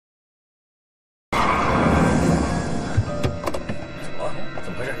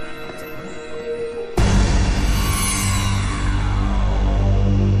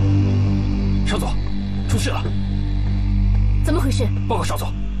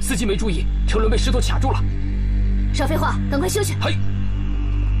司机没注意，车轮被石头卡住了。少废话，赶快休息。嘿。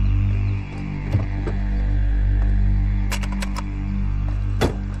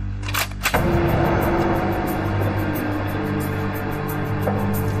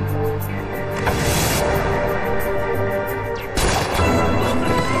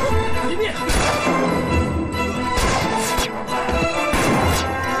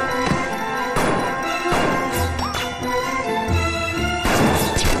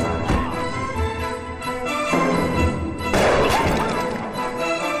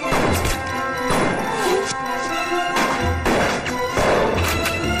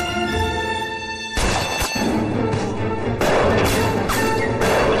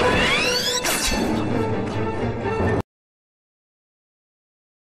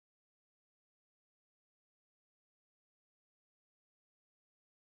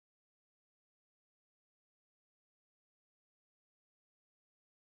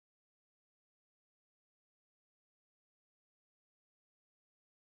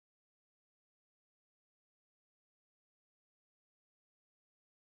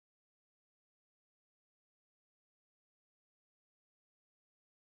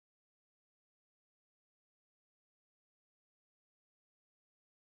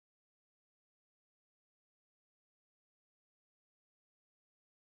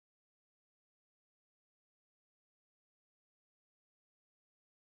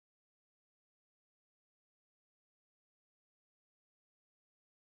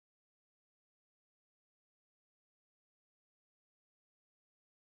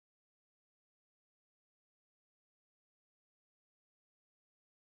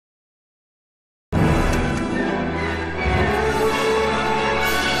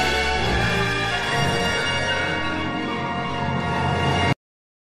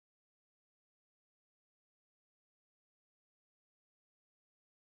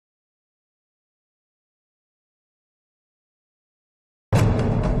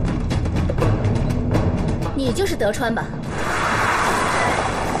 你就是德川吧？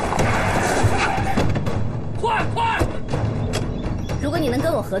快！如果你能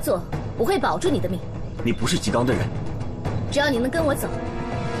跟我合作，我会保住你的命。你不是吉冈的人，只要你能跟我走，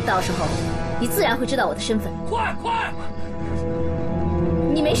到时候你自然会知道我的身份。快！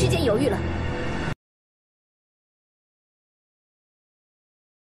你没时间犹豫了。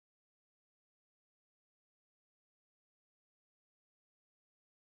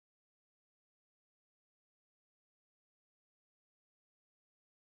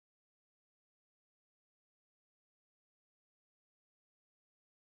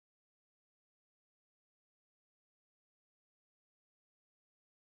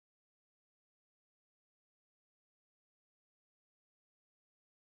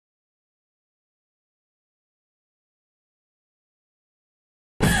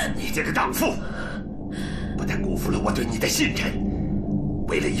你这个荡妇，不但辜负了我对你的信任，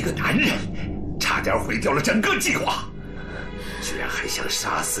为了一个男人，差点毁掉了整个计划，居然还想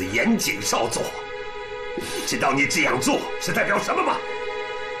杀死岩井少佐。你知道你这样做是代表什么吗？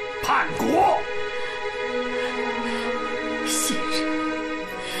叛国！信任？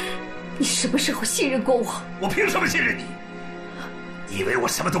你什么时候信任过我？我凭什么信任你？你以为我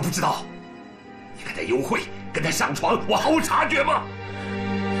什么都不知道？你跟他幽会，跟他上床，我毫无察觉吗？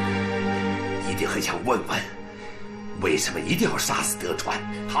一定很想问问，为什么一定要杀死德川？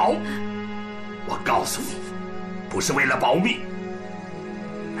好，我告诉你，不是为了保命，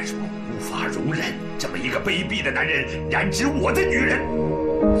而是我无法容忍这么一个卑鄙的男人染指我的女人。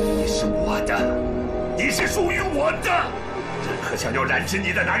你是我的，你是属于我的，任何想要染指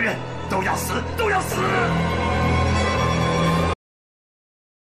你的男人都要死，都要死！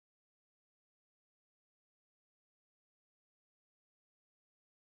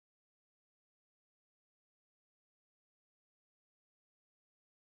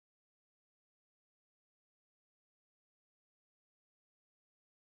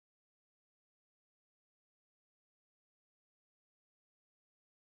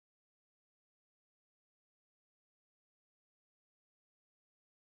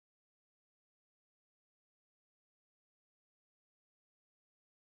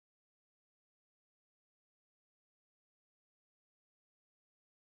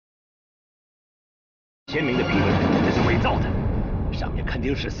鲜明的批文，这是伪造的，上面肯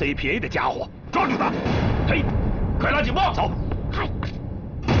定是 CPA 的家伙，抓住他！嘿，快拉警报！走。嗨。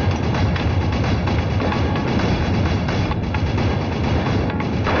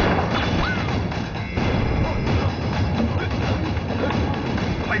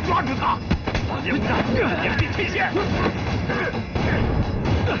快抓住他！严兵严兵退线！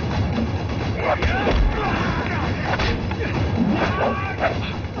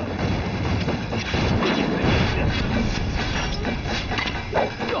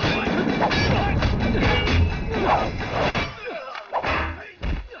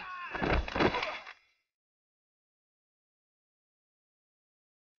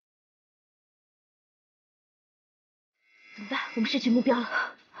我们失去目标了，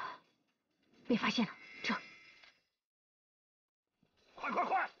被发现了，撤！快上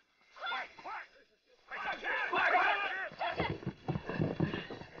去！快！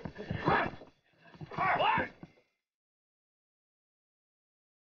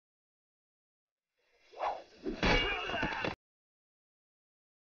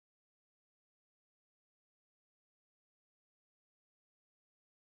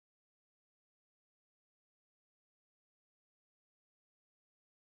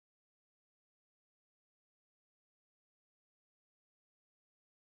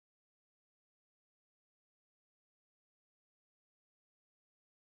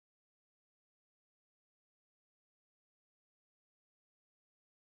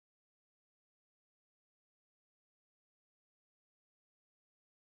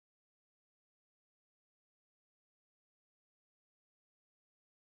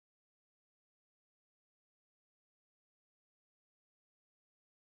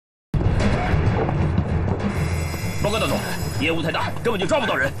报告大总，烟雾太大，根本就抓不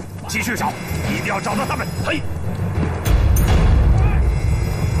到人。继续找，一定要找到他们。嘿。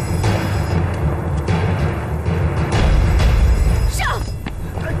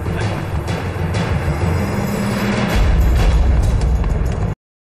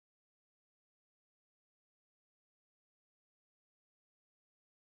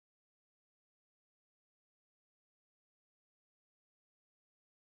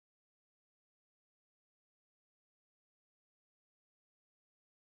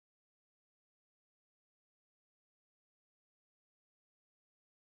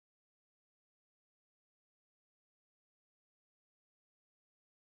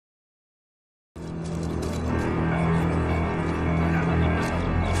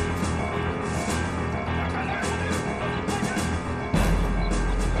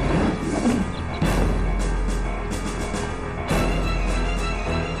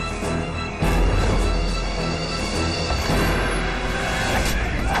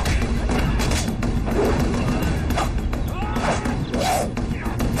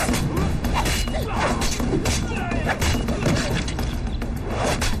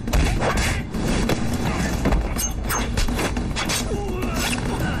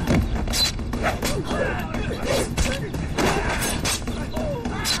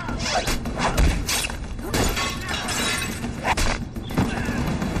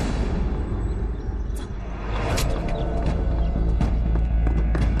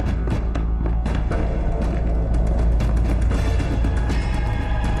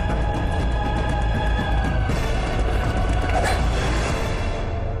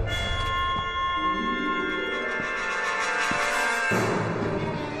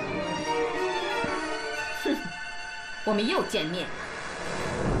 我们又见面了，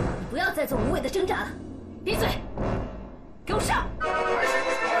你不要再做无谓的挣扎了，闭嘴，给我上！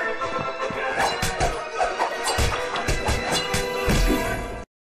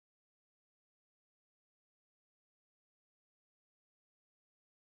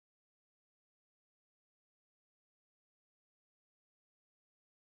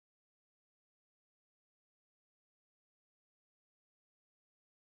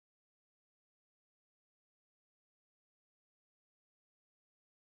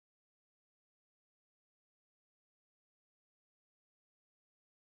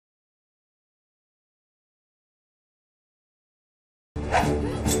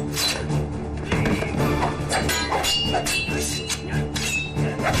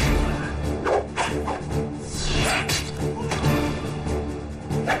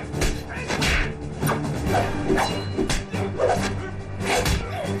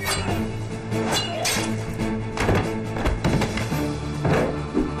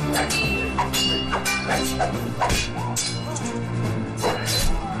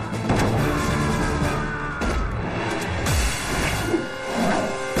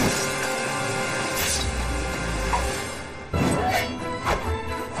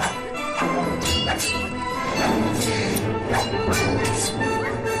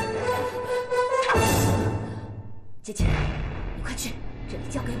接起来，你快去，这里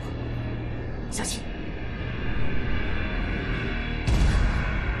交给我，小心。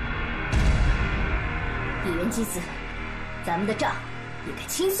一人击死，咱们的账也该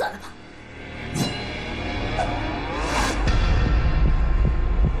清算了吧？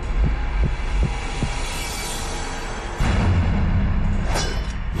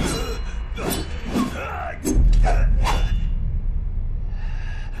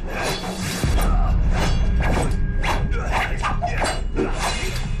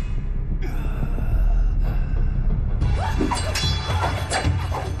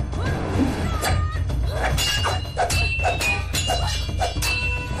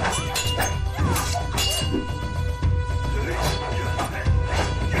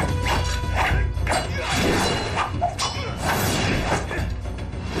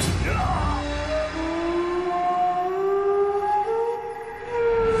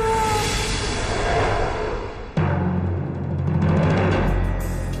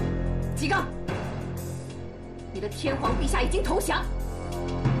他已经投降。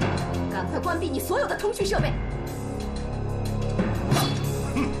赶快关闭你所有的通讯设备。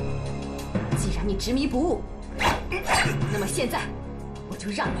既然你执迷不悟，那么现在我就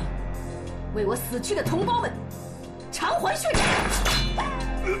让你为我死去的同胞们偿还血债。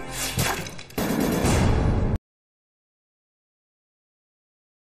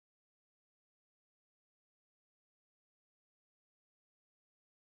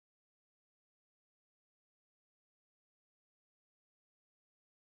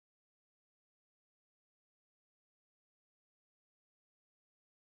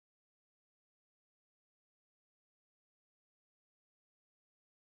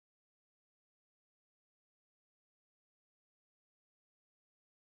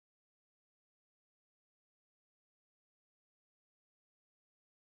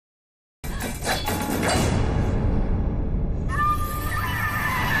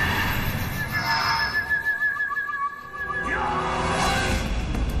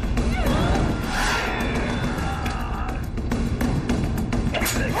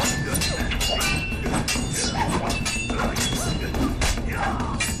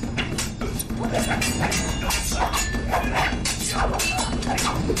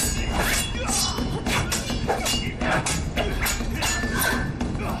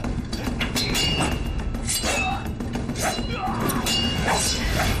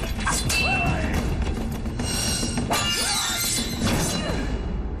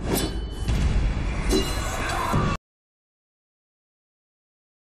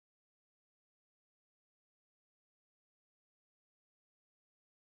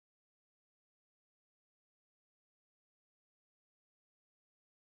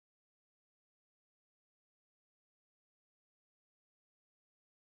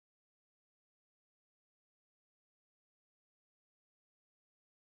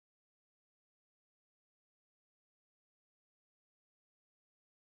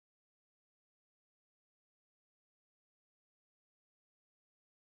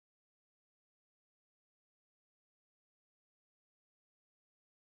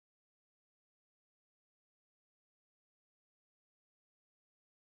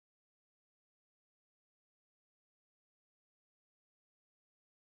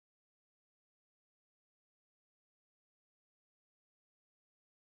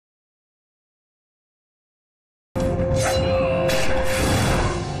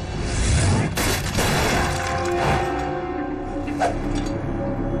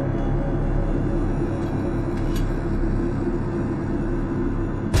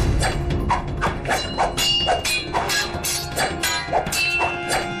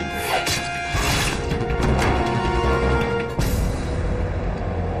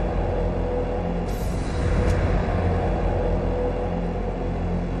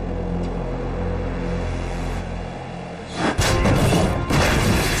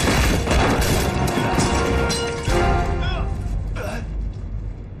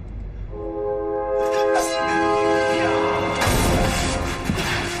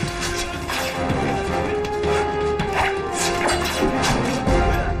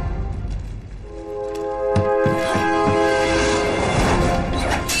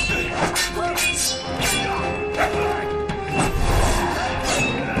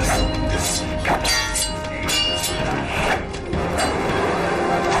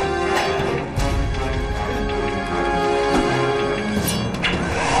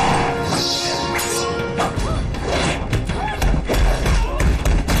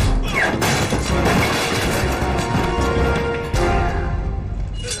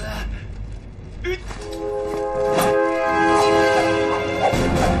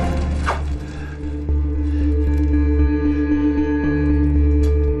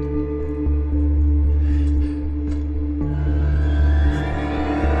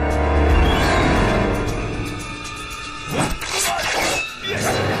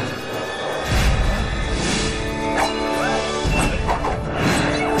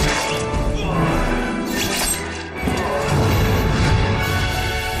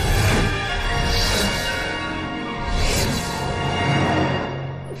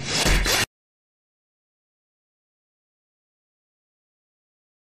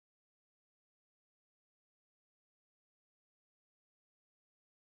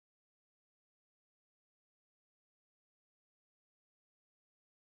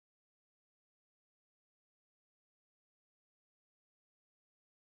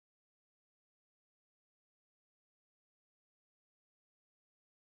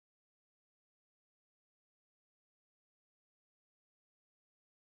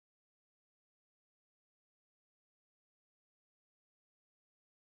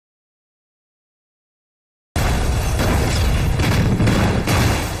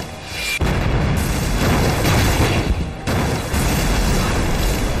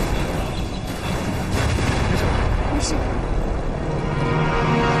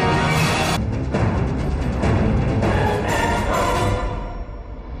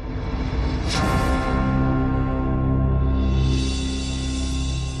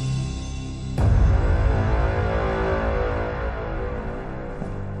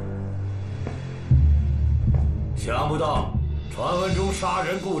杀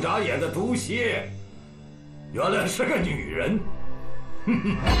人不眨眼的毒蝎，原来是个女人。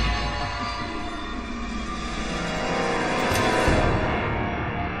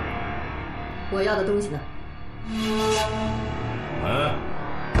我要的东西呢？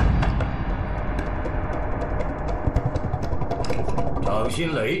掌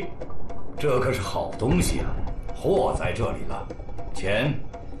心雷，这可是好东西啊！货在这里了，钱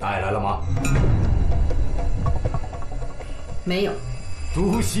带来了吗？没有。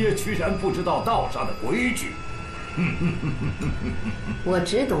毒蝎居然不知道道上的规矩。我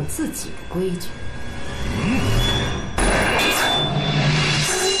只懂自己的规矩。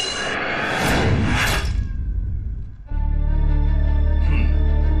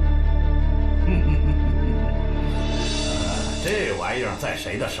这玩意儿在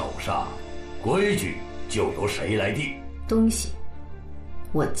谁的手上，规矩就由谁来定。东西，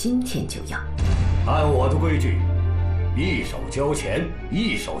我今天就要。按我的规矩，一手交钱，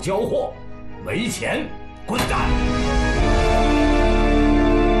一手交货，没钱滚蛋！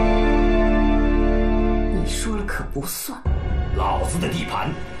你说了可不算。老子的地盘，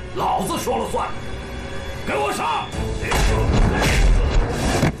老子说了算。给我上！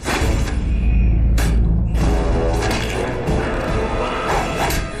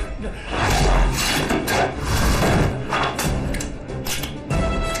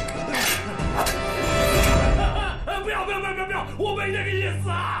不要！我没这个意思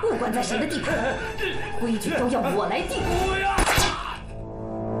啊！不管在谁的地盘，规矩都要我来定。不要！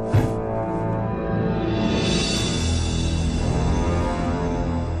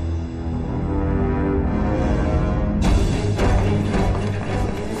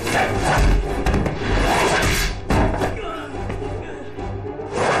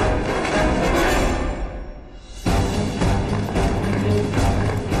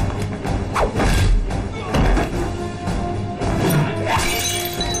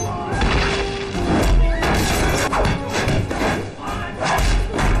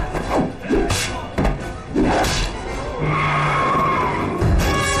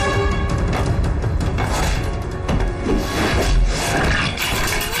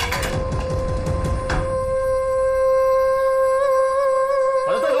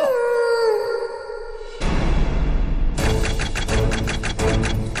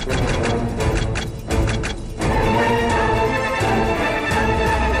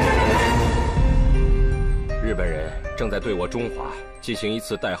对我中华进行一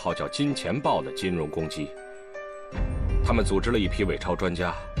次代号叫“金钱豹”的金融攻击。他们组织了一批伪钞专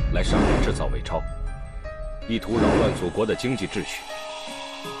家来上海制造伪钞，意图扰乱祖国的经济秩序。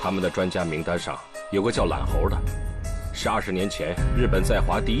他们的专家名单上有个叫懒猴的，是20年前日本在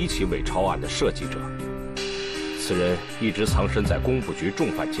华第1起伪钞案的设计者。此人一直藏身在工部局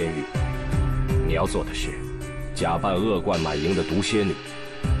重犯监狱。你要做的是，假扮恶贯满盈的毒蝎女，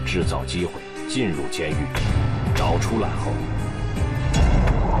制造机会进入监狱。找出懒猴。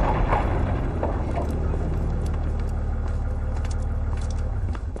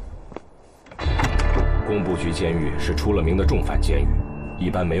工部局监狱是出了名的重犯监狱，一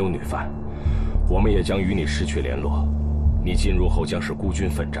般没有女犯。我们也将与你失去联络。你进入后将是孤军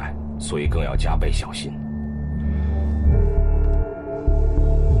奋战，所以更要加倍小心。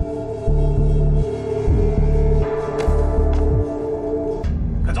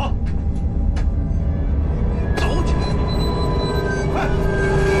快走！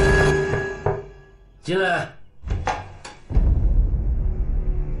进来，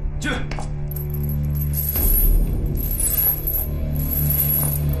进来。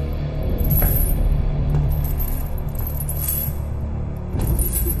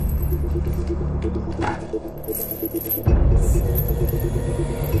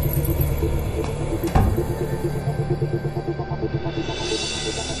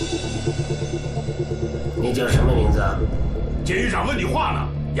你叫什么名字啊？监狱长问你话呢，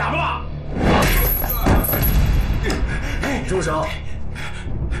哑巴啦？住手！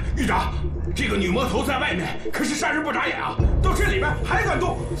狱长，这个女魔头在外面可是杀人不眨眼啊，到这里边还敢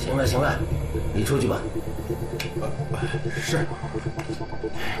动？行了行了，你出去吧。是。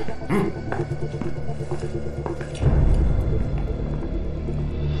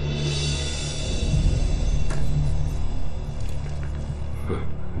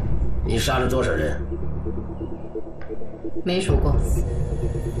你杀了多少人？没数过。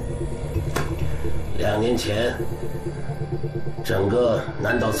2年前，整个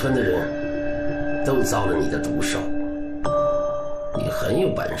南岛村的人都遭了你的毒手。你很有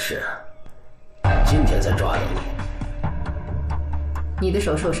本事，今天才抓到你。你的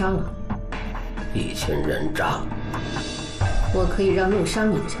手受伤了，一群人渣。我可以让弄伤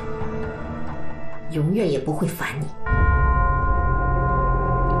你的人永远也不会烦你。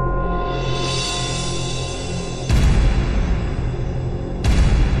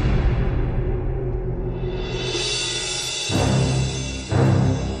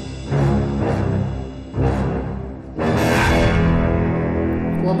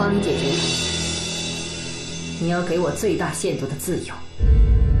我帮你解决。你要给我最大限度的自由。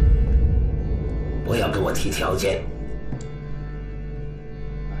不要跟我提条件。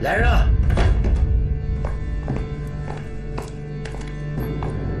来人啊！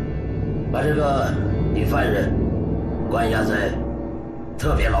把这个女犯人关押在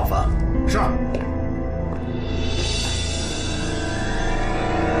特别牢房。是。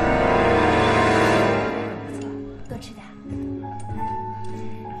多吃点。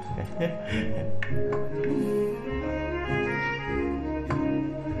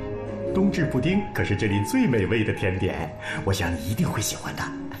冬至布丁可是这里最美味的甜点，我想你一定会喜欢的。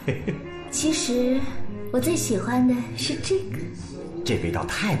其实我最喜欢的是这个。这味道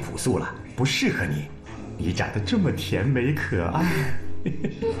太朴素了，不适合你。你长得这么甜美可爱，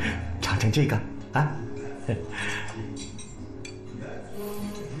尝尝这个啊。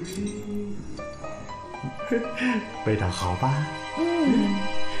味道好吧？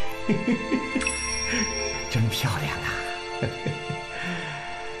真漂亮啊！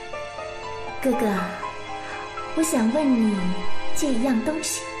哥哥，我想问你借一样东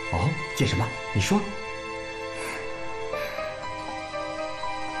西。哦，借什么？你说。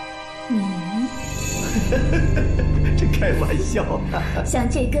你这开玩笑。想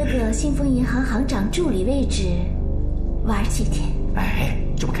借哥哥信丰银行行长助理位置玩几天。哎，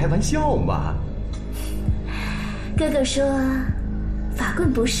这不开玩笑吗？哥哥说法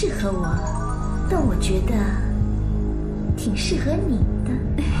棍不适合我，但我觉得挺适合你的。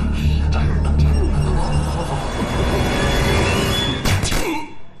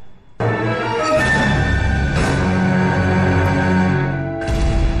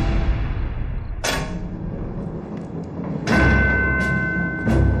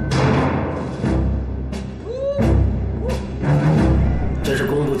这是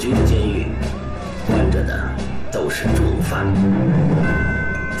工部局的监狱，关着的都是重犯，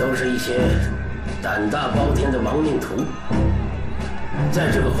都是一些胆大包天的亡命徒。在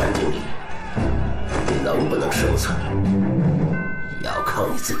这个环境里，你能不能生存，要靠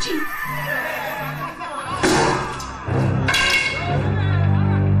你自己。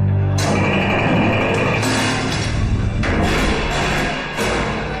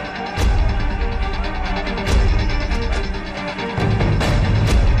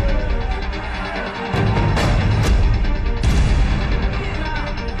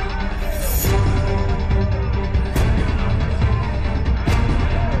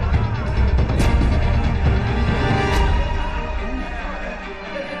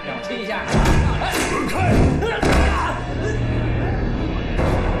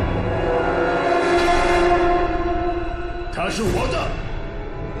他是我的。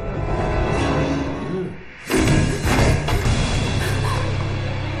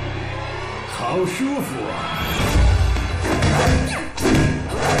好舒服啊！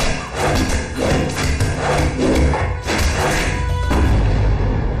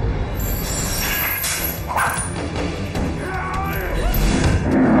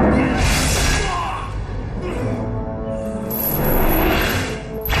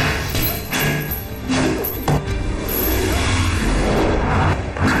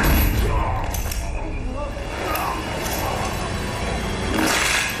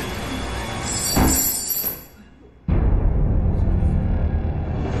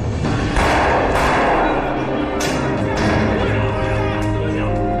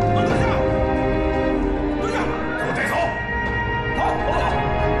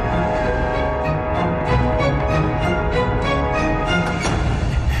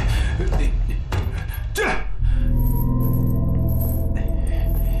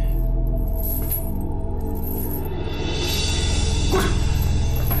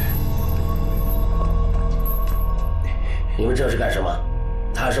你们这是干什么？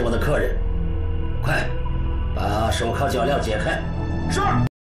他是我的客人，快把手铐脚镣解开。是。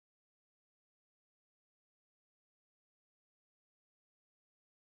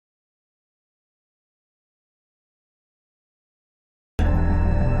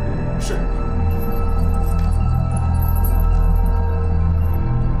是。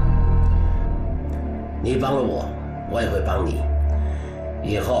你帮了我，我也会帮你。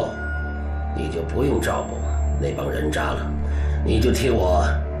以后你就不用照顾那帮人渣了，你就替我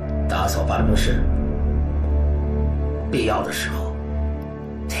打扫办公室，必要的时候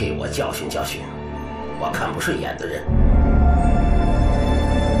替我教训教训我看不顺眼的人。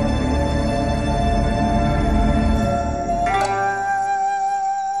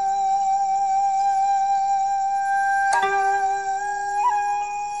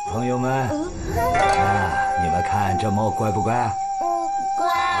朋友们，你们看这猫乖不乖啊？乖。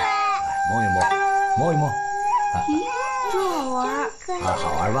摸一摸，摸一摸。真好玩。啊，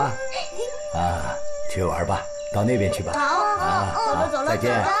好玩吧？啊，去玩吧，到那边去吧。好啊，走了，再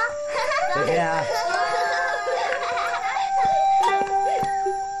见，再见啊！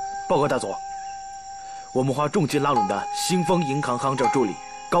报告大佐，我们花重金拉拢的兴丰银行行长助理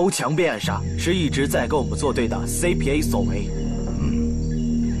高强被暗杀，是一直在跟我们作对的 CPA 所为。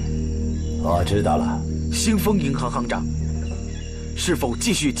我知道了。兴丰银行行长，是否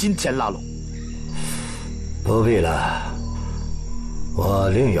继续金钱拉拢？不必了，我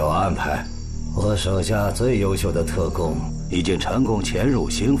另有安排。我手下最优秀的特工已经成功潜入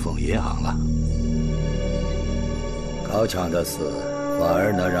兴丰银行了。高强的死反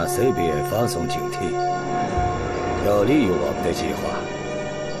而能让 CBA 放松警惕，有利于我们的计划。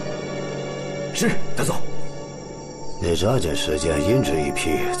是，大佐。你抓紧时间印制一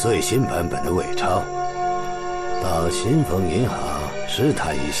批最新版本的伪钞，到兴丰银行试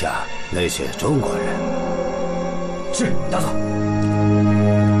探一下那些中国人。是，大佐。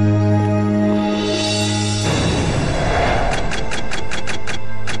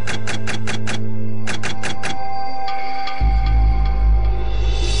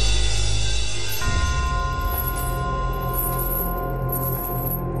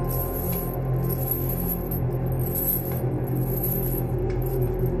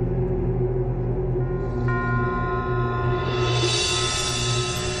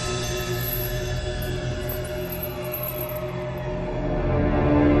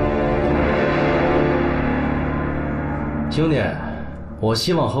兄弟，我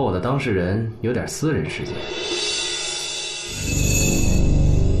希望和我的当事人有点私人时间。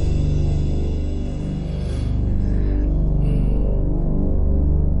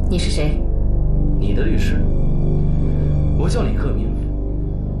你是谁？你的律师。我叫李克明，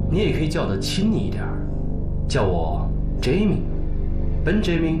你也可以叫得亲昵一点，叫我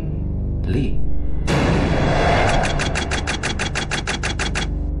Benjamin Lee。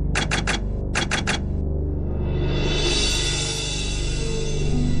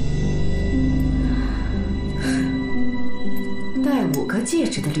戒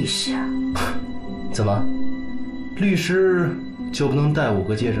指的律师啊？怎么，律师就不能戴5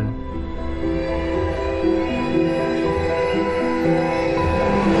个戒指吗？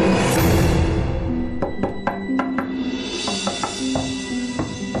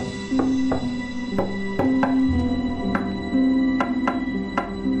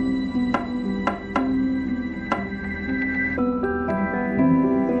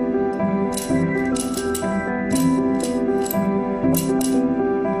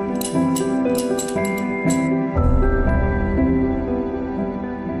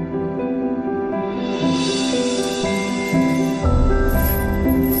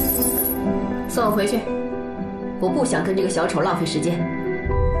送我回去，我不想跟这个小丑浪费时间。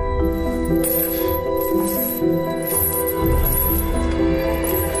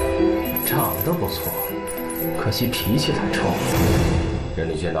长得不错，可惜脾气太臭。人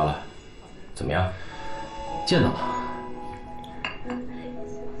你见到了，怎么样？见到了，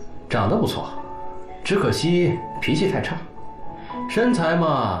长得不错，只可惜脾气太差，身材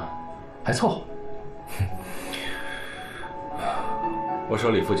嘛还凑合。我说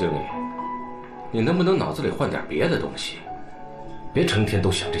李副经理，你能不能脑子里换点别的东西，别成天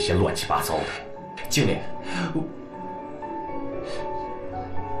都想这些乱七八糟的。经理，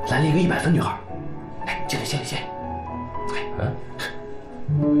来了一个100分女孩。哎，经理，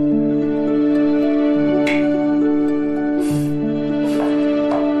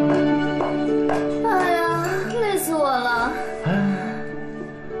哎呀，累死我了！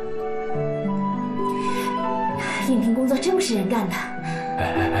应聘工作真不是人干的。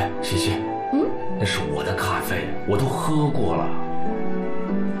哎，西西，那是我的咖啡，我都喝过了。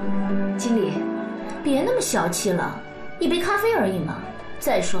经理，别那么小气了，一杯咖啡而已嘛。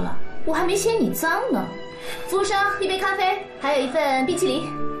再说了，我还没嫌你脏呢。服务生，1杯咖啡，还有1份冰淇淋。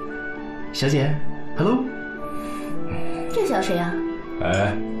小姐 ，Hello。这小谁啊？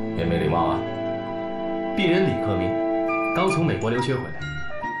哎，别没礼貌啊！鄙人李克明，刚从美国留学回来，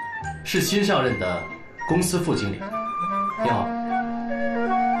是新上任的公司副经理。你好。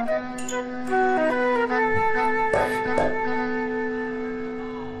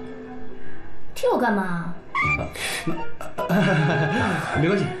踢我干嘛？没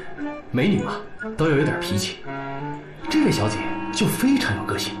关系，美女嘛，都要有点脾气。这位小姐就非常有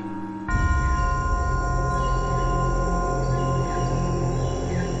个性。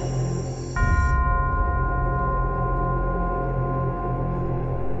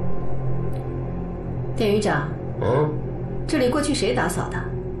典狱长，这里过去谁打扫的？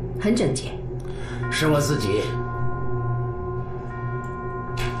很整洁。是我自己。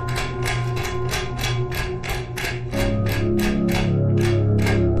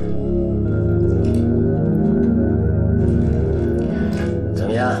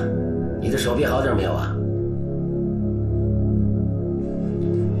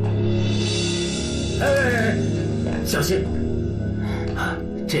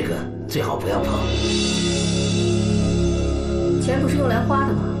这个最好不要碰。钱不是用来花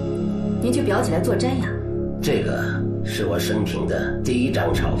的吗？您去裱起来做毡呀。这个是我生平的第一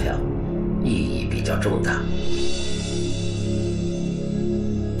张钞票，意义比较重大。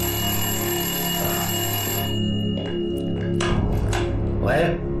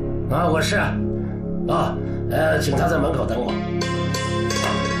喂，我是，请他在门口等我。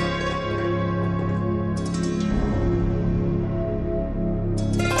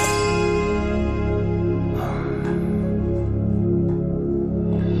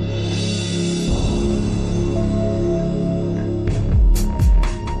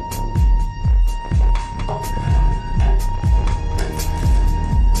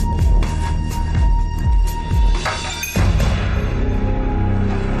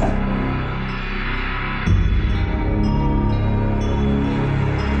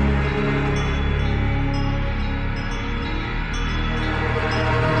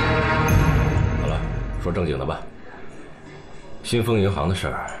说正经的吧，新丰银行的事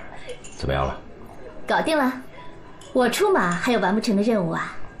儿怎么样了？搞定了，我出马还有完不成的任务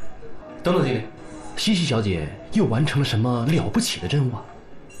啊！等等，经理，西西小姐又完成了什么了不起的任务啊？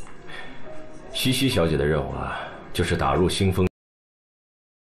西西小姐的任务啊，就是打入新丰。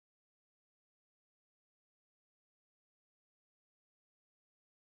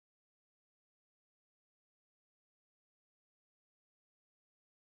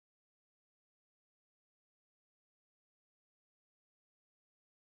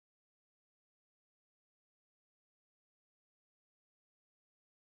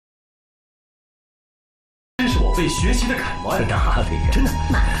真是我被学习的楷模呀！哪里呀？真的，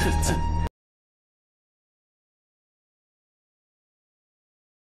马屁劲。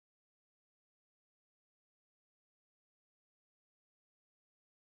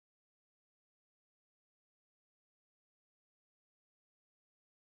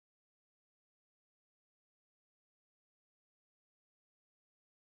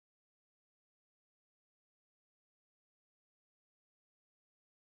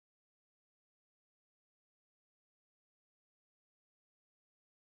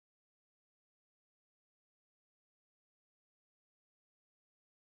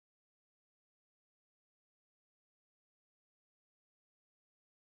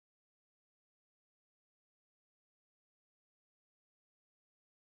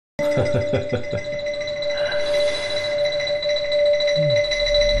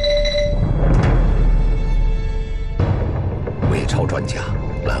伪钞专家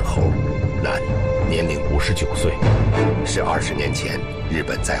蓝猴，男，年龄59岁，是20年前日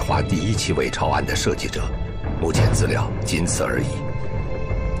本在华第1起伪钞案的设计者。目前资料仅此而已。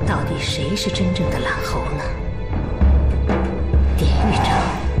到底谁是真正的蓝猴呢？典狱长？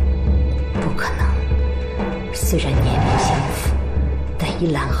不可能。虽然年龄相符，但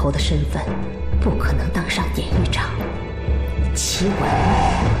以蓝猴的身份，不可能当上典狱长。奇文，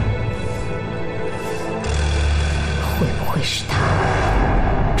会不会是他？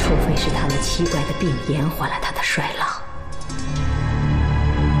除非是他那奇怪的病延缓了他的衰老，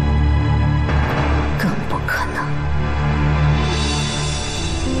更不可能。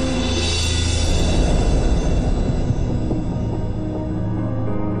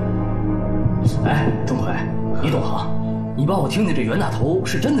哎，钟馗，你懂行，你帮我听听这袁大头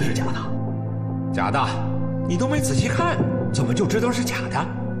是真的是假的？假的？你都没仔细看，怎么就知道是假的？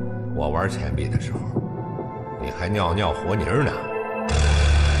我玩钱币的时候，你还尿尿和泥呢。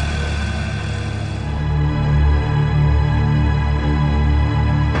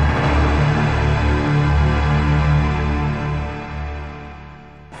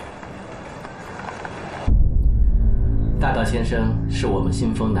大道先生是我们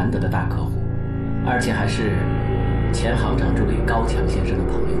新丰难得的大客户，而且还是前行长助理高强先生的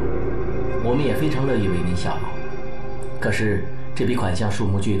朋友，我们也非常乐意为您效劳。可是这笔款项数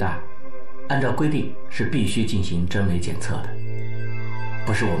目巨大，按照规定是必须进行真伪检测的。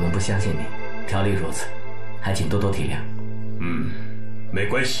不是我们不相信您，条例如此，还请多多体谅。没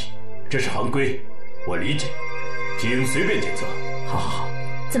关系，这是行规，我理解，请随便检测。好好好。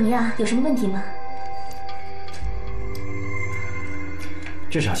怎么样？有什么问题吗？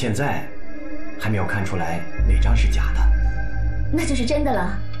至少现在还没有看出来哪张是假的。那就是真的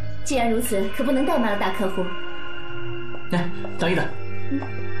了。既然如此，可不能怠慢了大客户。来，张一的，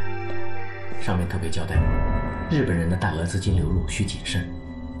上面特别交代，日本人的大额资金流入需谨慎。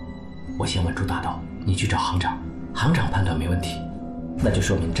我先问朱大道，你去找行长，行长判断没问题，那就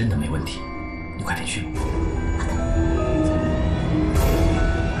说明真的没问题。你快点去。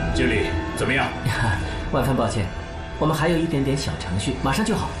经理，怎么样？万分抱歉，我们还有一点点小程序，马上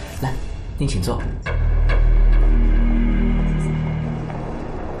就好。来，您请坐。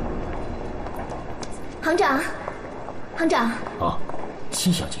行长，行长。哦，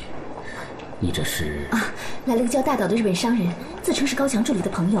戚小姐，你这是？啊，来了个叫大岛的日本商人，自称是高强助理的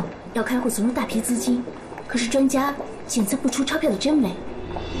朋友，要开户存入大批资金，可是专家检测不出钞票的真伪。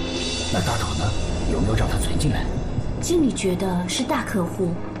那大岛呢？有没有让他存进来？经理觉得是大客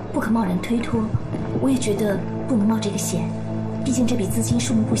户，不可贸然推脱。我也觉得不能冒这个险，毕竟这笔资金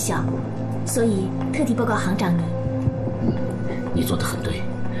数目不小，所以特地报告行长你。你做得很对。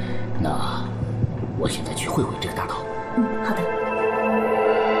那我现在去会会这个大岛。好的。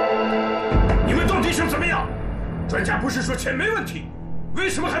你们到底想怎么样？专家不是说钱没问题，为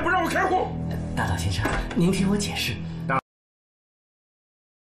什么还不让我开户？大岛先生，您听我解释。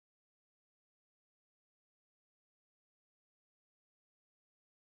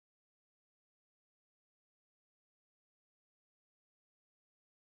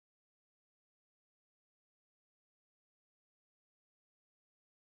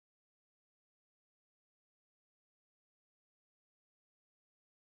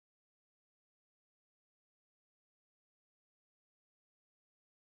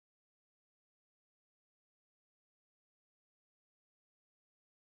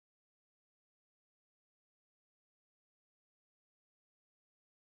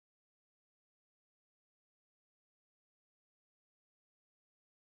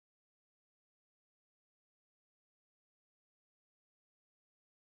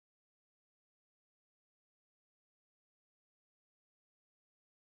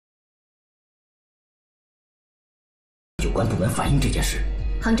有关部门反映这件事。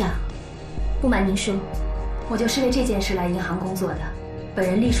行长，不瞒您说，我就是为这件事来银行工作的。本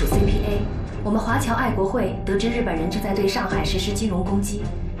人隶属 CPA， 我们华侨爱国会得知日本人正在对上海实施金融攻击，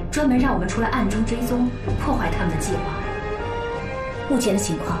专门让我们出来暗中追踪，破坏他们的计划。目前的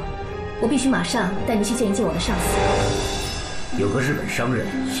情况，我必须马上带您去见一见我的上司。有个日本商人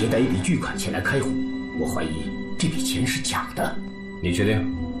携带一笔巨款前来开户，我怀疑这笔钱是假的。你确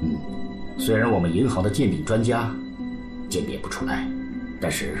定？虽然我们银行的鉴定专家鉴别不出来，但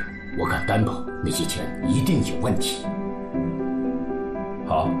是我敢担保那些钱一定有问题。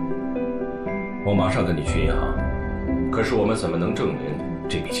好，我马上跟你去银行。可是我们怎么能证明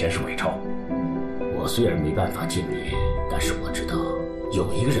这笔钱是伪钞？我虽然没办法鉴别，但是我知道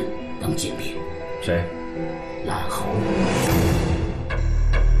有一个人能鉴别。谁？蓝猴。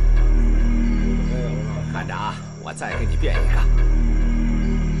看着啊，我再给你变一个。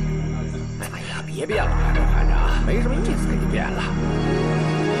哎呀，别变了，看着啊，没什么意思，给你变了。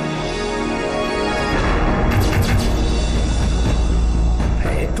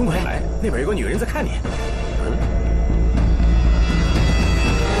哎，钟馗，来，那边有个女人在看你。20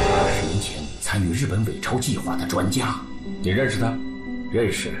年前参与日本伪钞计划的专家，你认识他？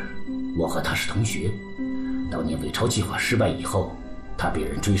认识，我和他是同学。当年伪钞计划失败以后，他被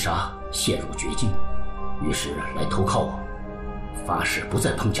人追杀，陷入绝境，于是来投靠我，发誓不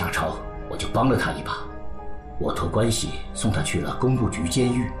再碰假钞。我就帮了他一把，我托关系送他去了工部局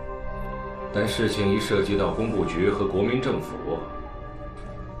监狱。但事情一涉及到工部局和国民政府，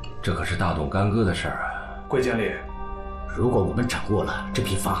这可是大动干戈的事儿啊！贵监理，如果我们掌握了这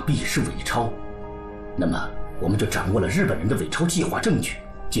批法币是伪钞，那么我们就掌握了日本人的伪钞计划证据。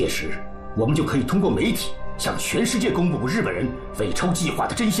届时，我们就可以通过媒体向全世界公布日本人伪钞计划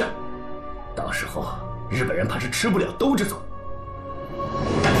的真相。到时候，日本人怕是吃不了兜着走。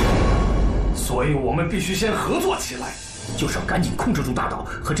所以我们必须先合作起来，就是要赶紧控制住大岛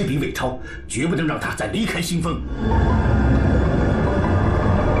和这笔伪钞，绝不能让他再离开新丰。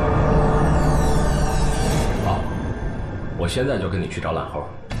好，我现在就跟你去找懒猴。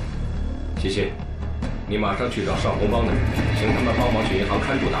西西，你马上去找上红帮的人，请他们帮忙去银行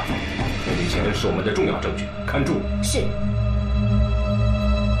看住大岛。这笔钱是我们的重要证据，看住。是。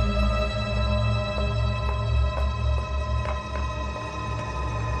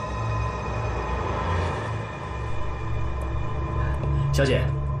小姐，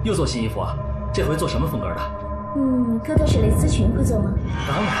又做新衣服啊？这回做什么风格的？哥哥是蕾丝裙会做吗？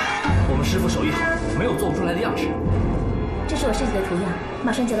当然，我们师傅手艺好，没有做不出来的样式。这是我设计的图样，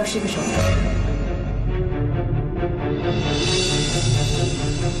马上交到师傅手里。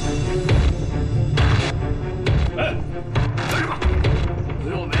哎，干什么？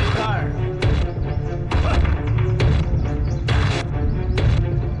又没干什么。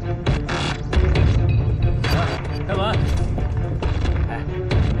开门。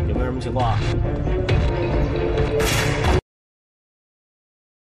有没有什么情况？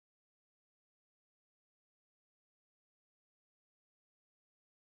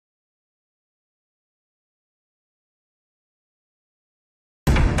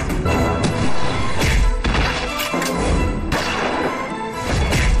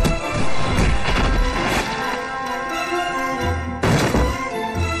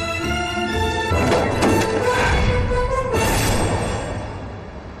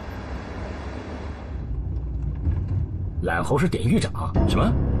猴是典狱长。什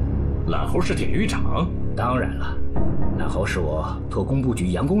么？懒猴是典狱长？当然了，懒猴是我托工部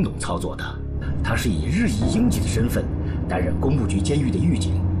局杨工董操作的，他是以日裔英籍的身份担任工部局监狱的狱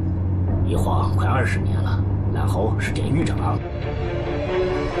警，一晃快20年了。懒猴是典狱长。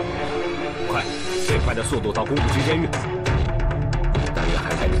快，最快的速度到工部局监狱，但愿还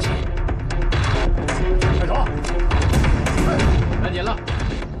来得及。快走！赶紧了。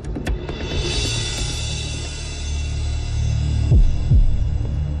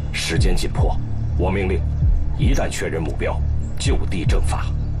时间紧迫，我命令，一旦确认目标，就地正法。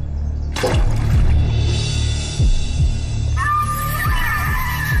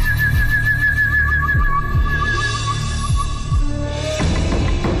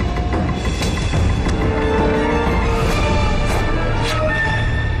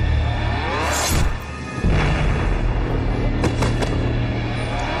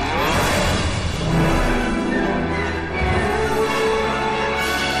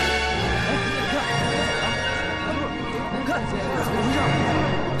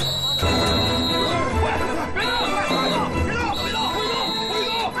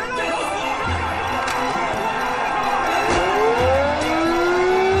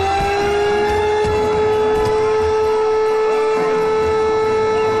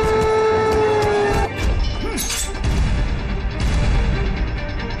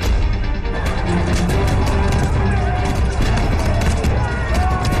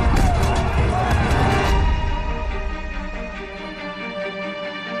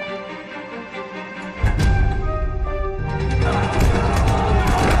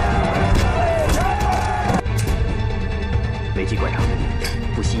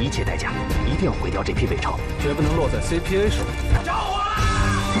绝不能落在 CPA 手里。找我了！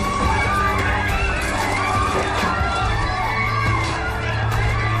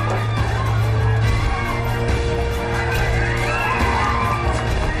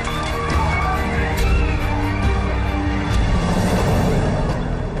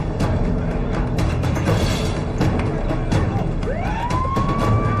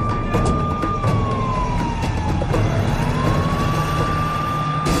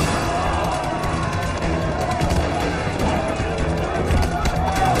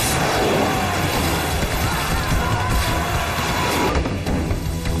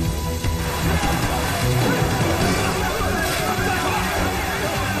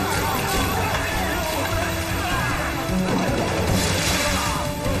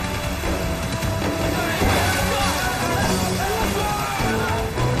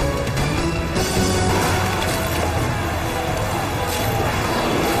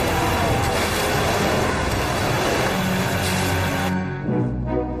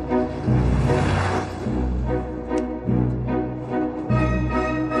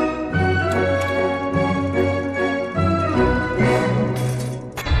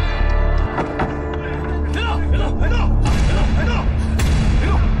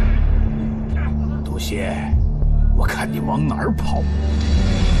我看你往哪儿跑！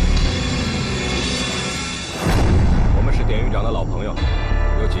我们是典狱长的老朋友，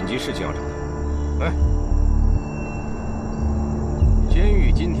有紧急事情要找他。哎，监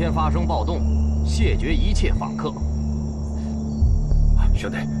狱今天发生暴动，谢绝一切访客。兄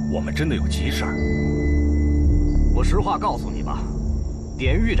弟，我们真的有急事儿。我实话告诉你吧，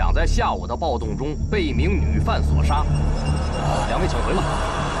典狱长在下午的暴动中被一名女犯所杀。两位请回吧。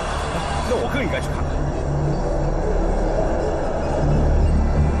那我更应该去看看。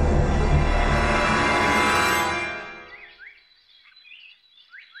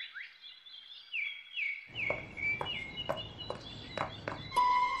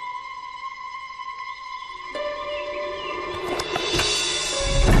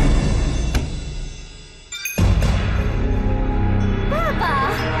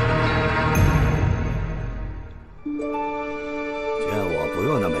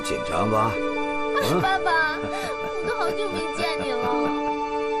紧张吧？爸爸，我都好久没见你了。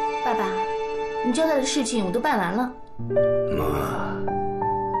爸爸，你交代的事情我都办完了。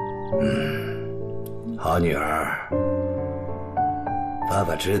好女儿，爸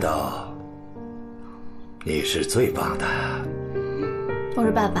爸知道你是最棒的。我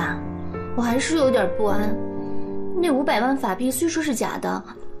说爸爸，我还是有点不安。那500万法币虽说是假的，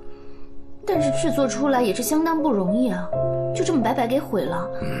但是制作出来也是相当不容易啊。就这么白白给毁了，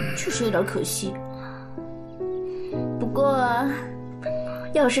确实有点可惜。不过，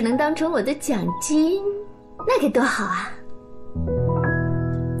要是能当成我的奖金，那该多好啊！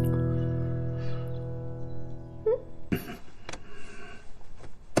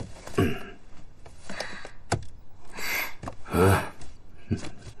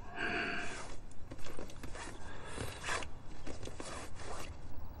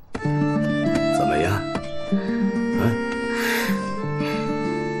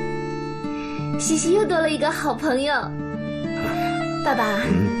西西又多了一个好朋友。爸爸，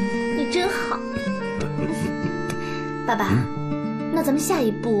你真好。爸爸，那咱们下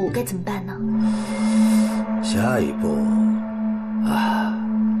一步该怎么办呢？下一步啊，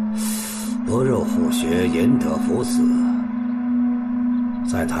不入虎穴，焉得虎子。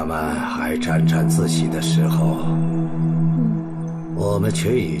在他们还沾沾自喜的时候，我们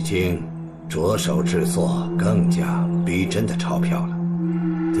却已经着手制作更加逼真的钞票了。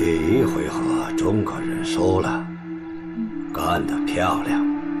第一回合中国人输了，干得漂亮，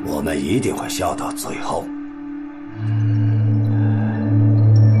我们一定会笑到最后。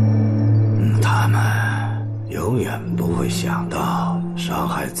他们永远不会想到，伤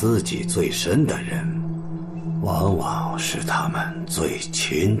害自己最深的人，往往是他们最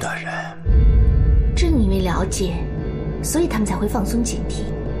亲的人。正因为了解，所以他们才会放松警惕。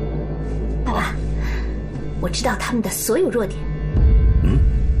爸爸，我知道他们的所有弱点。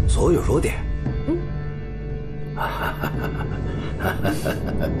所有弱点？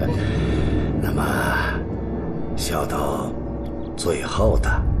那么，笑到最后的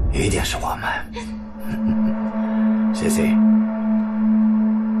一定是我们。谢谢。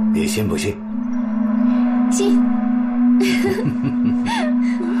你信不信？信。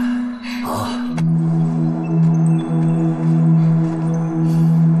好。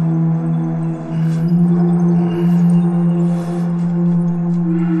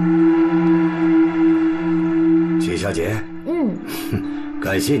曲小姐，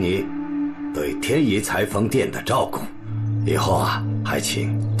感谢你对天一裁缝店的照顾，以后啊，还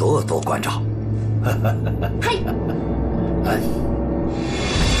请多多关照。嗨。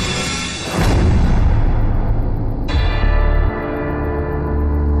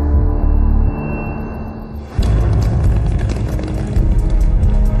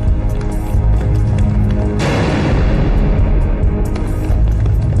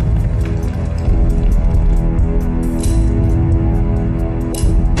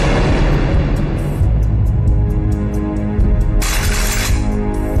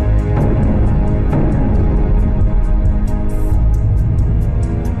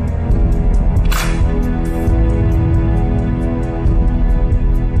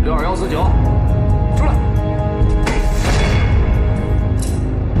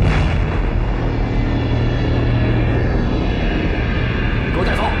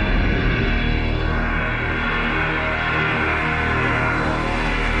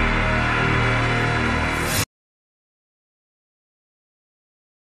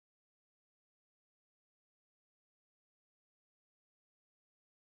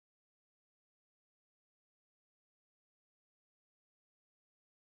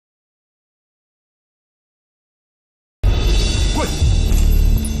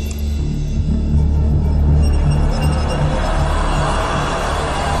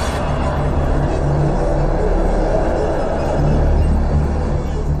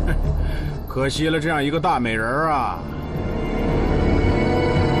可惜了这样一个大美人啊！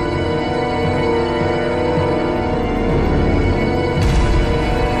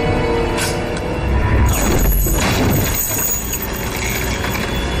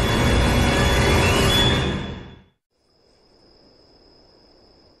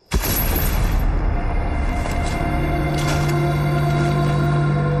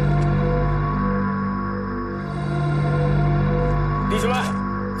弟兄们，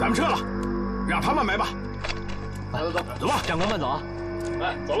咱们撤了。让他们买吧。走吧，长官慢走啊！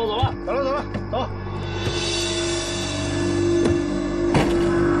哎，走了，走。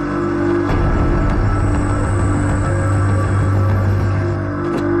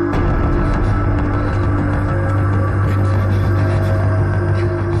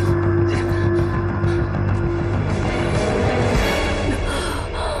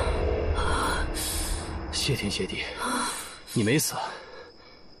谢天谢地，你没死。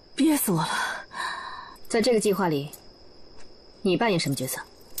憋死我了。在这个计划里，你扮演什么角色？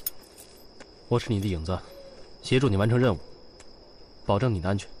我是你的影子，协助你完成任务，保证你的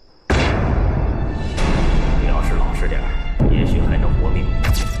安全。你要是老实点，也许还能活命。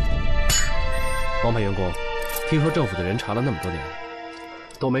王牌员工，听说政府的人查了那么多年，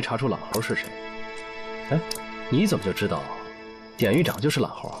都没查出懒猴是谁。哎，你怎么就知道典狱长就是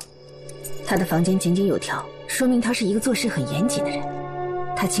懒猴啊？他的房间井井有条，说明他是一个做事很严谨的人。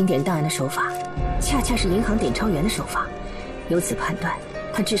他清点档案的手法，恰恰是银行点钞员的手法。由此判断，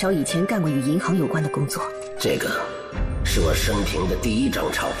他至少以前干过与银行有关的工作。这个是我生平的第一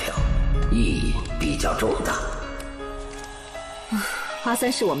张钞票，意义比较重大。阿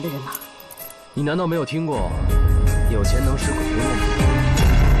三是我们的人吗？你难道没有听过“有钱能使鬼推磨”吗？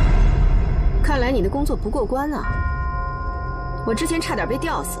看来你的工作不过关啊！我之前差点被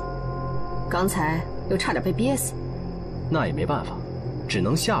吊死，刚才又差点被憋死。那也没办法，只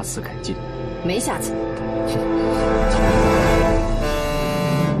能下次改进。没下次。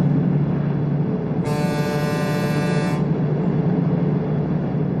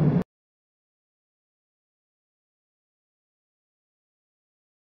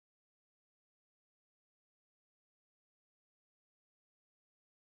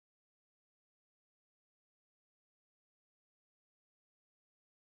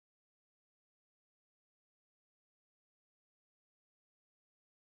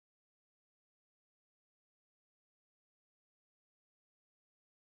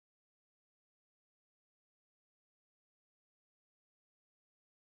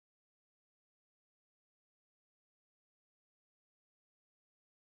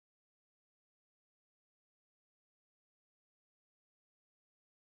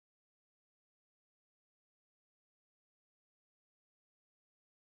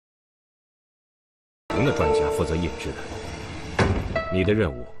的专家负责印制的，你的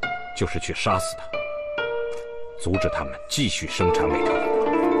任务就是去杀死他，阻止他们继续生产伪钞。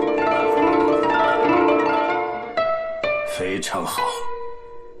非常好。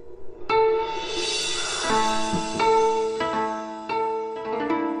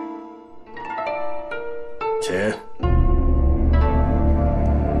请。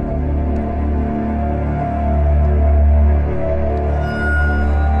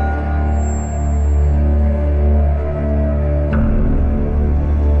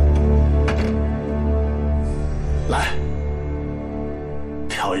来，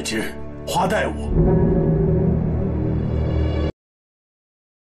跳一支花带舞。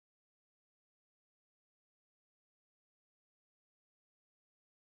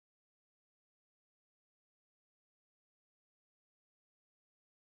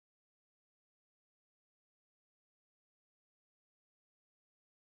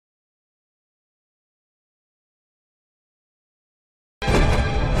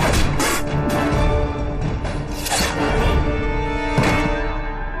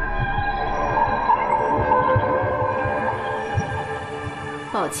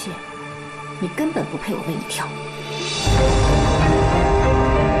抱歉，你根本不配我为你跳。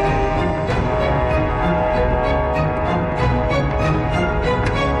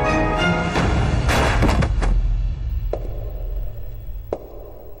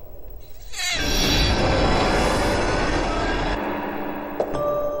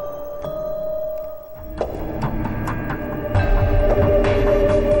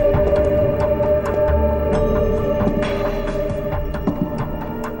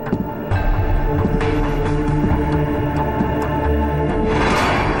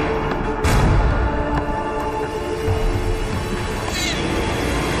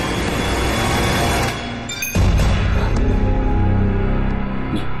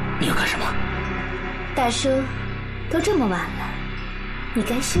大叔，都这么晚了，你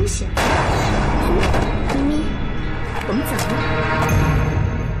该休息了。咪咪，我们走了。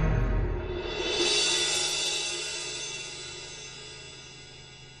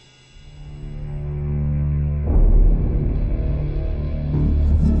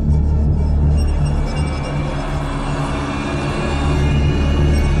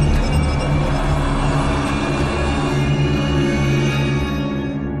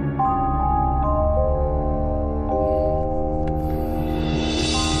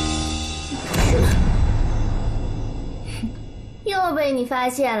又被你发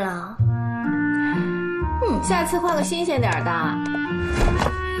现了，下次换个新鲜点的。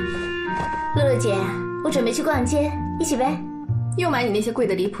露露姐，我准备去逛街，一起呗。又买你那些贵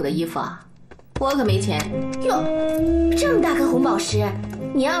的离谱的衣服啊？我可没钱。哟，这么大颗红宝石，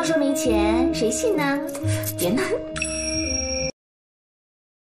你要说没钱，谁信呢？别闹。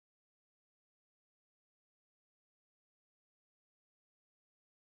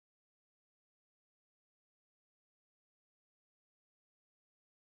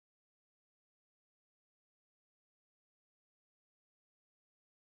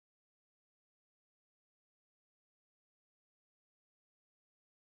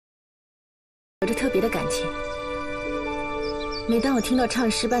有着特别的感情。每当我听到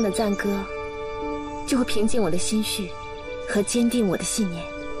唱诗般的赞歌，就会平静我的心绪和坚定我的信念。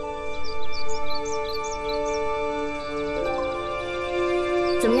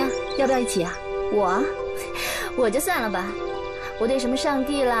怎么样，要不要一起啊？我就算了吧，我对什么上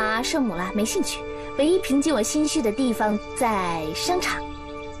帝啦、圣母啦没兴趣，唯一平静我心绪的地方在商场，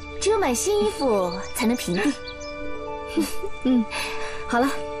只有买新衣服才能平地。好了。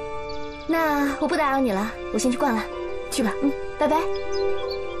那我不打扰你了，我先去逛了，去吧。拜拜。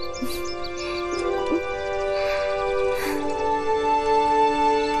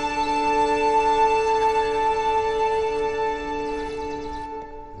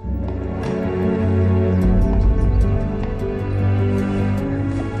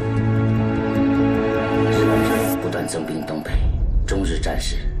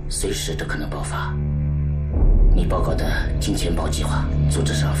是随时都可能爆发。你报告的金钱豹计划，组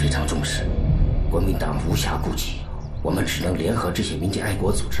织上非常重视，国民党无暇顾及，我们只能联合这些民间爱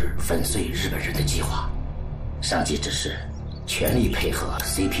国组织粉碎日本人的计划。上级指示，全力配合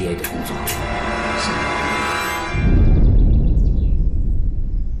CPA 的工作。是。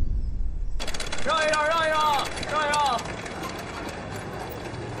让一让，让一让，让一让。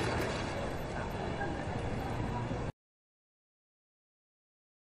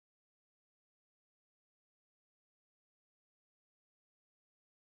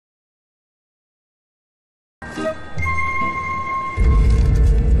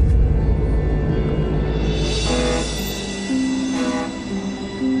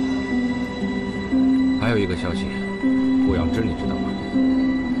还有一个消息，顾养之你知道吗？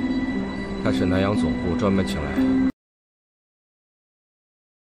他是南洋总部专门请来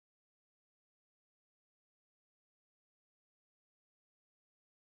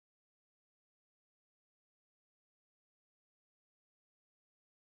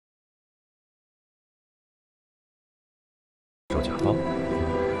手甲方。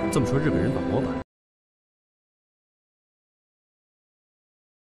这么说，日本人把模板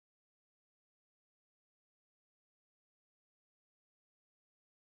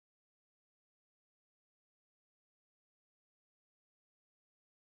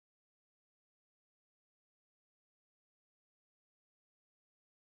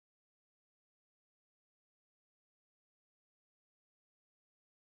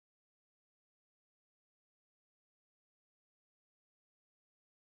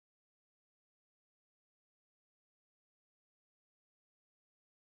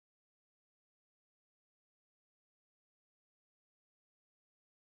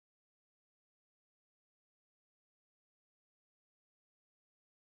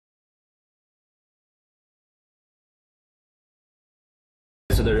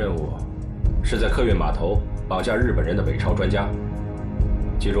这次的任务是在客运码头绑架日本人的伪钞专家。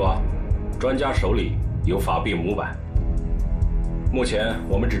记住啊，专家手里有法币模板。目前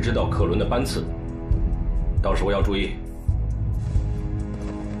我们只知道客轮的班次，到时候要注意。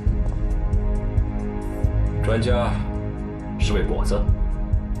专家是位跛子，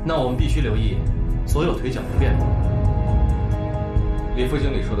那我们必须留意所有腿脚不便的。李副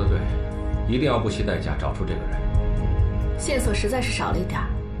经理说的对，一定要不惜代价找出这个人。线索实在是少了一点，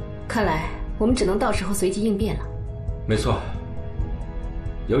看来我们只能到时候随机应变了。没错，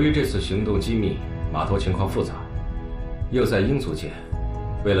由于这次行动机密，码头情况复杂，又在英租界，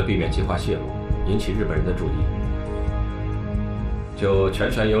为了避免计划泄露，引起日本人的注意，就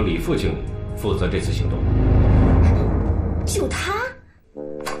全权由李副经理负责这次行动。就他？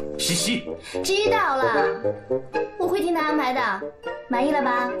西西，知道了，我会听他安排的，满意了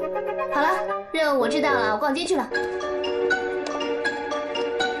吧？好了，任务我知道了，我逛街去了。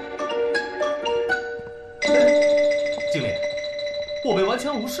经理，我被完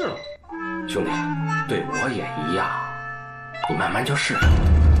全无视了。兄弟，对我也一样，你慢慢就是了。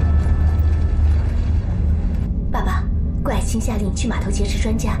爸爸，怪卿下令去码头劫持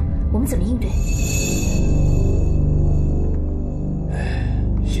专家，我们怎么应对？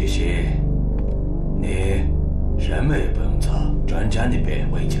西西，你什么也不用做，专家那边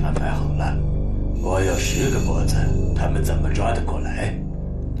我已经安排好了。我有10个脖子，他们怎么抓得过来？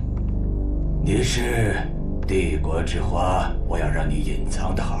你是帝国之花，我要让你隐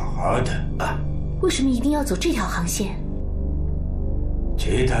藏的好好的啊！为什么一定要走这条航线？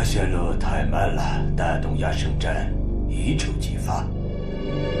其他线路太慢了，大东亚圣战一触即发。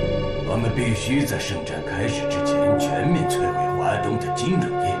我们必须在圣战开始之前全面摧毁华东的金融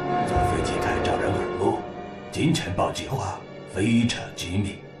业。坐飞机太招人耳目，金钱豹计划非常机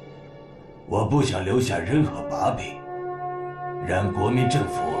密，我不想留下任何把柄，让国民政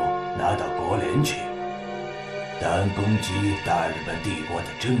府拿到国联去，当攻击大日本帝国的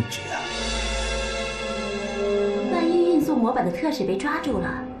证据啊！万一运送模板的特使被抓住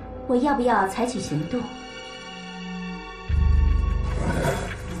了，我要不要采取行动？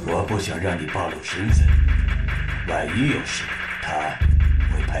我不想让你暴露身份，万一有事，他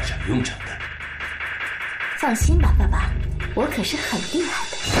会派上用场的。放心吧，爸爸，我可是很厉害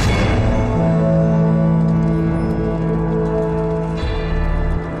的。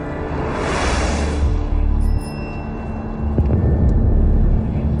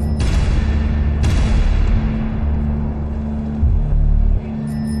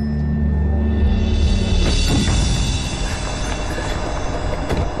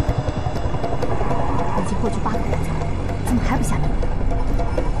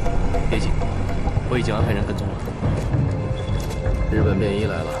已经安排人跟踪了。日本便衣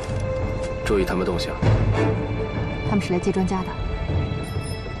来了，注意他们动向。他们是来接专家的。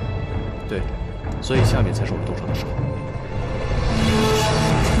对，所以下面才是我们动手的时候。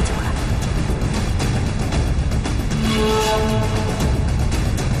一起过来。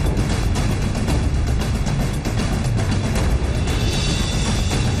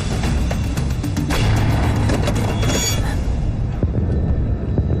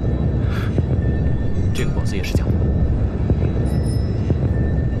这个果子也是假的。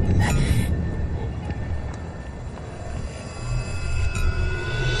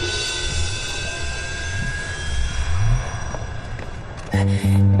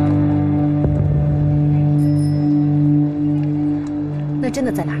 那真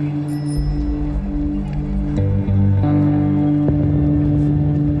的在哪儿？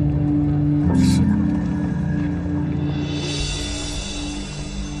是的。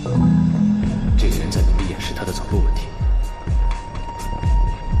这个人在努力掩饰他的走路问题。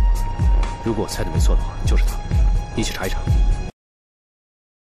如果我猜的没错的话，就是他。一起查一查。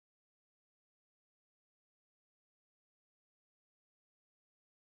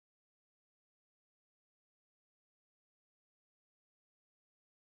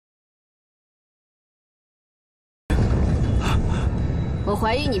 我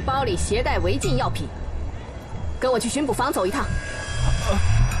怀疑你包里携带违禁药品，跟我去巡捕房走一趟。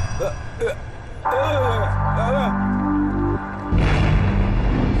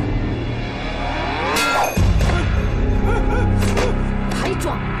还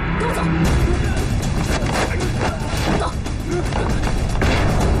装？跟我走！走！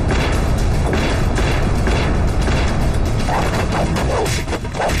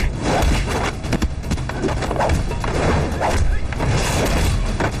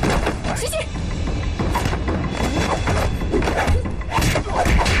西西，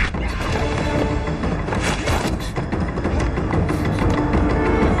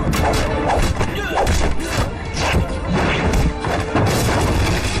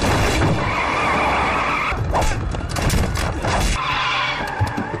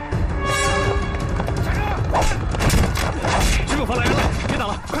军警方来人了，别打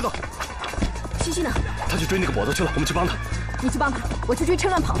了，快走！西西呢？他去追那个跛子去了，我们去帮他。你去帮他，我去追趁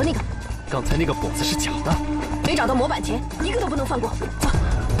乱跑的那个。刚才那个跛子是假的，没找到模板钱，一个都不能放过。走。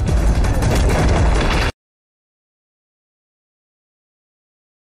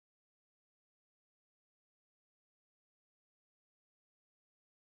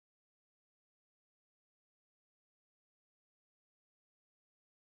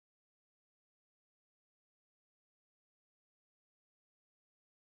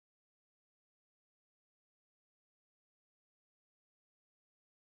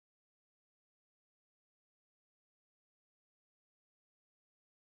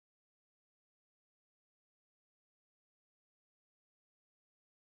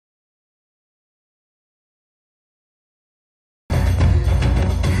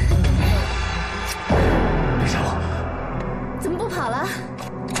怎么不跑了？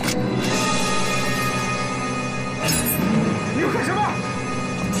你要干什么？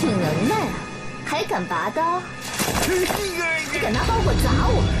挺能耐啊，还敢拔刀？还敢拿包裹砸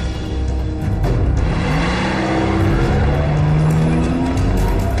我？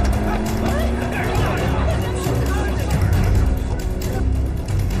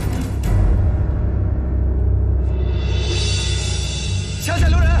枪下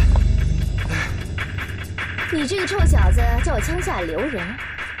留人！你这个臭小子叫我枪下留人，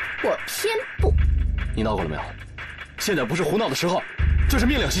我偏不。你闹够了没有？现在不是胡闹的时候，这是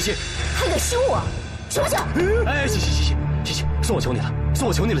命令，西西。还敢凶我？求求！哎，西西，算我求你了，算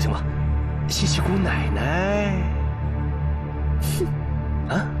我求你了，行吗？西西姑奶奶。哼，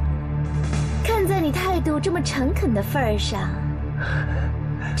啊！看在你态度这么诚恳的份儿上，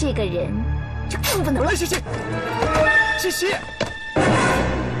这个人就更不能。来，西西。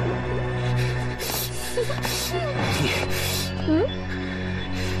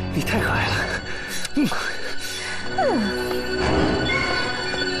你太可爱了。